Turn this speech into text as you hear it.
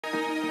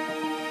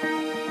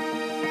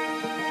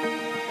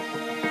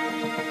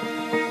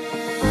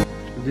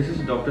This is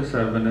Dr.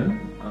 Sarvanan.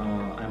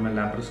 I'm a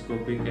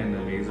laparoscopic and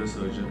a laser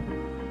surgeon.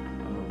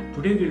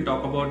 Today we'll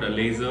talk about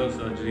laser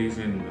surgeries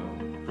in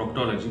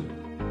proctology.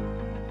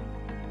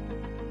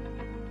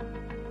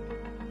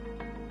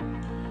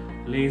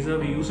 Laser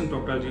we use in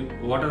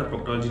proctology. What are the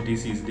proctology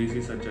diseases?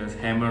 Diseases such as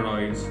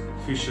haemorrhoids,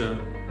 fissure,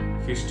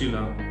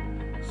 fistula.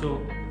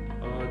 So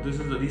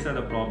these are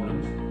the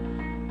problems.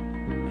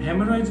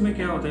 Hemorrhoids में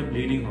क्या होता है?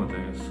 Bleeding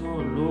होता है. So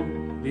लोग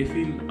they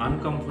feel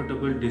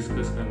uncomfortable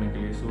discuss करने के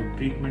लिए. So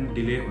treatment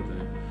delay होता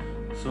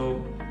है. So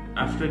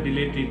after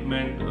delay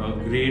treatment,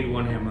 grade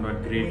 1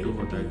 hemorrhoid, grade 2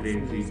 होता है,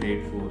 grade 3,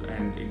 grade 4,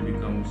 and it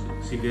becomes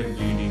severe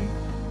bleeding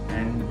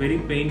and very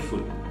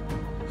painful.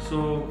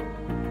 So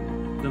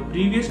the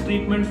previous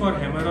treatment for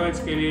hemorrhoids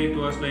के लिए it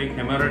was like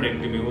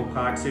hemorrhoidectomy, वो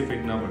खाट से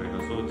फेंकना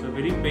पड़ेगा. So it's a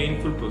very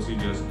painful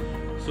procedures.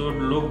 So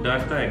लोग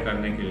डरता है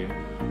करने के लिए.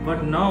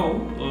 But now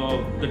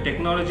the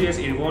technology has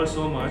evolved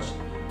so much.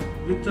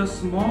 With a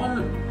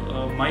small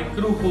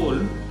micro hole,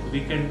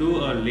 we can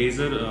do a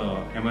laser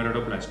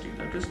hemorrhoidoplasty.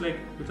 That is like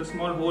with a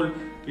small hole,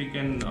 we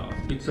can.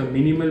 It's a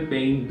minimal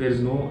pain. There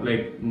is no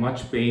like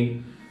much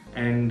pain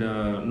and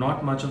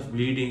not much of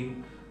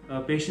bleeding.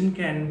 A patient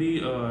can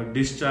be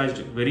discharged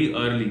very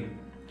early.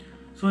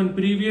 So in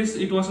previous,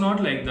 it was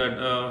not like that.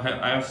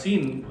 I have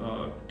seen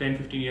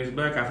 10-15 years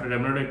back after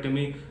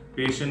hemorrhoidectomy,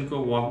 patient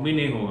को walk भी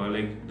नहीं होगा.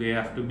 Like they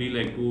have to be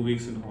like 2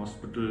 weeks in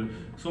hospital.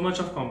 So much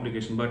of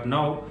complication. But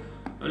now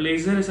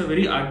laser is a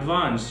very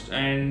advanced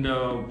and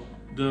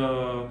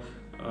the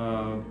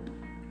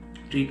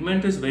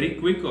treatment is very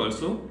quick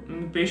also.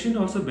 Patient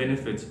also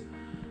benefits.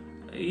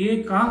 ये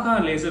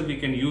कहाँ laser we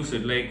can use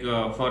it, like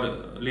for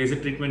laser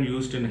treatment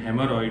used in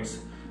hemorrhoids,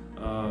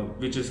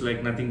 which is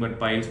like nothing but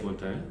piles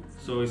होता है.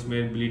 So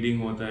इसमें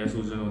bleeding होता है,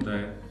 सूजन होता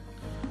है.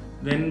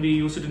 Then we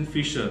use it in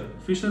fissure.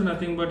 Fissure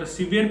nothing but a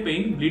severe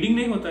pain. Bleeding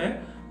नहीं होता है,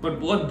 but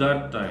बहुत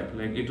दर्द होता है.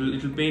 Like it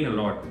will pain a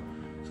lot.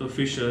 So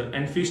fissure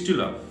and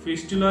fistula.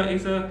 Fistula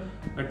is a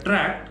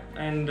tract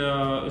and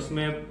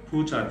उसमें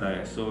पूछ आता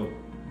है. So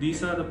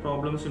these are the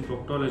problems in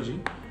proctology.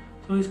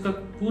 So इसका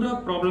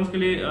पूरा problems के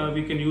लिए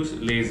we can use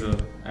laser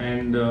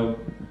and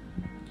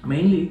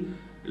mainly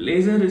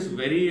laser is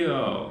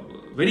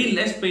very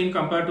less pain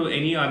compared to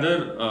any other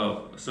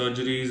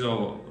surgeries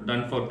or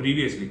done for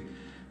previously.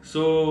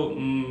 So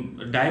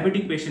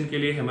diabetic patient के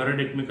लिए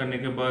hemorrhoidectomy करने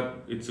के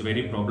बाद it's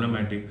very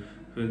problematic.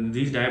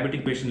 These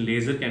diabetic patient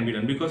laser can be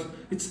done because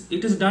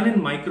it is done in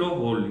micro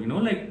hole, you know,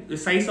 like the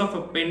size of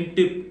a pen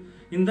tip.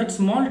 In that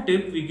small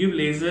tip we give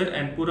laser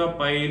and pura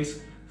piles,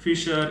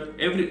 fissure,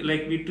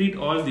 like we treat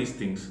all these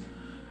things.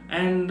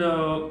 And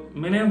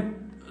मैंने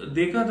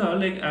देखा था,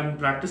 like I'm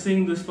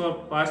practicing this for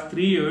past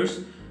 3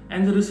 years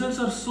and the results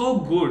are so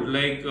good.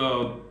 Like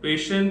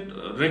patient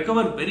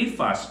recover very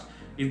fast.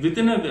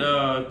 Within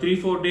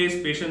 3-4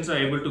 days patients are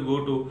able to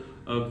go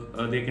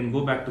to they can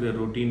go back to their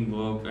routine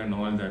work and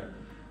all that.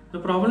 The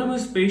problem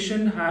is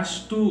patient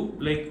has to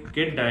like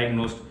get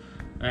diagnosed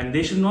and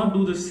they should not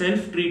do the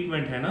self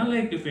treatment, है ना?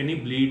 Like if any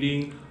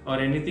bleeding or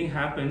anything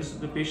happens,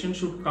 the patient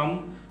should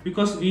come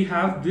because we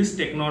have this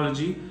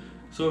technology.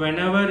 So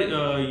whenever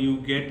you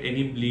get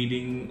any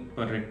bleeding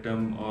per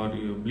rectum or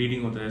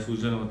bleeding होता है,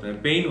 सूजन होता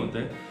है, pain होता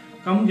है,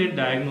 come get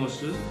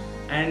diagnosis.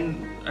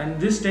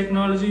 And this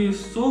technology is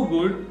so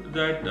good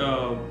that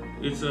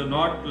it's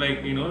not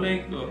like, you know,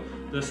 like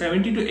the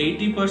 70 to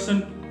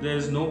 80% there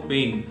is no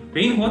pain.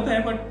 Pain होता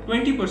है, but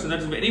 20%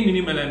 that's very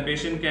minimal and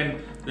patient can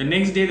the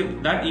next day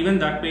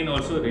that pain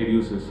also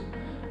reduces.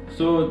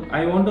 So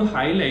I want to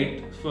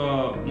highlight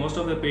for most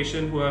of the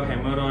patients who have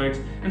hemorrhoids,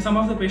 and some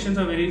of the patients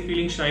are very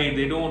feeling shy.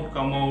 They don't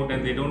come out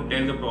and they don't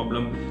tell the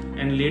problem.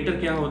 And later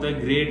क्या होता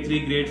है, grade 3,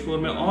 grade 4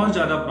 में और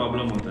ज़्यादा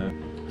problem होता है.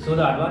 So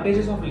the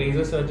advantages of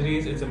laser surgery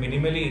is it's a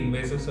minimally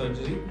invasive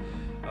surgery.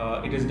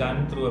 It is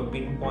done through a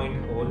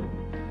pinpoint hole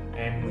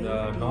and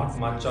not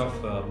much of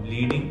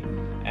bleeding,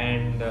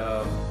 and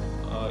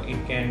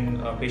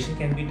patient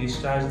can be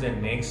discharged the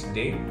next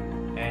day,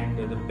 and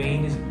the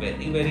pain is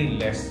very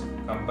less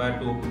compared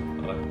to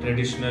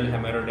traditional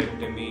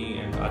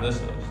hemorrhoidectomy and other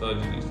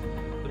surgeries.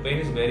 The pain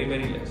is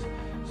very less.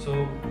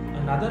 So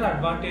another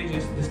advantage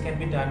is this can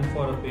be done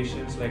for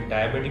patients like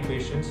diabetic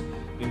patients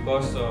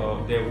because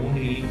their wound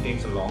healing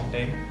takes a long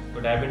time.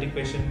 So diabetic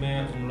patient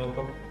में उन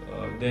लोगों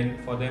को then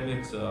for them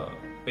it's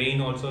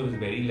pain also is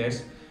very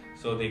less,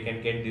 so they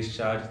can get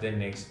discharged the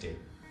next day.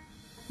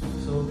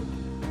 So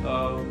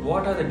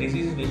what are the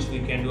diseases which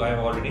we can do? I have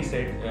already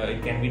said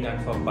it can be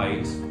done for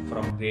piles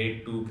from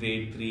grade 2,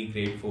 grade 3,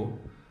 grade 4,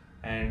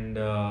 and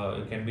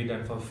it can be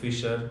done for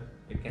fissure,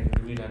 it can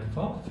be done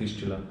for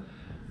fistula.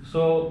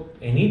 So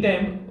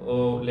anytime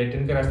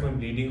latent keras में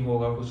bleeding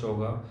होगा, कुछ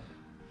होगा,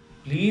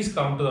 please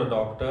come to the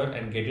doctor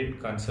and get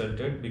it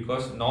consulted,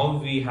 because now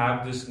we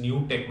have this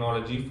new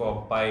technology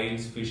for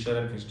piles, fissure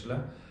and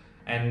fistula,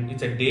 and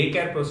it's a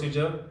daycare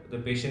procedure. The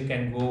patient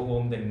can go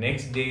home the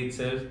next day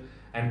itself,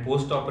 and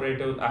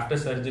post-operative after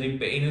surgery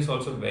pain is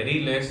also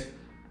very less.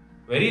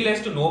 very less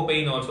to no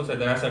pain also. So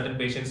there are certain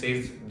patients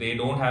says they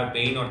don't have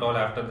pain at all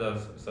after the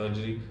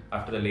surgery,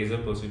 after the laser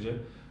procedure.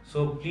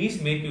 So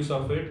please make use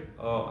of it.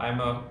 I'm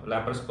a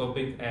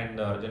laparoscopic and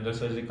general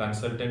surgery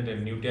consultant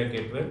in Neotia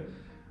Getwel.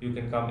 You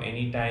can come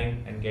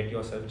anytime and get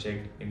yourself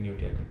checked in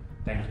Neotia Getwel.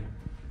 Thank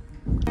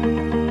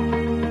you.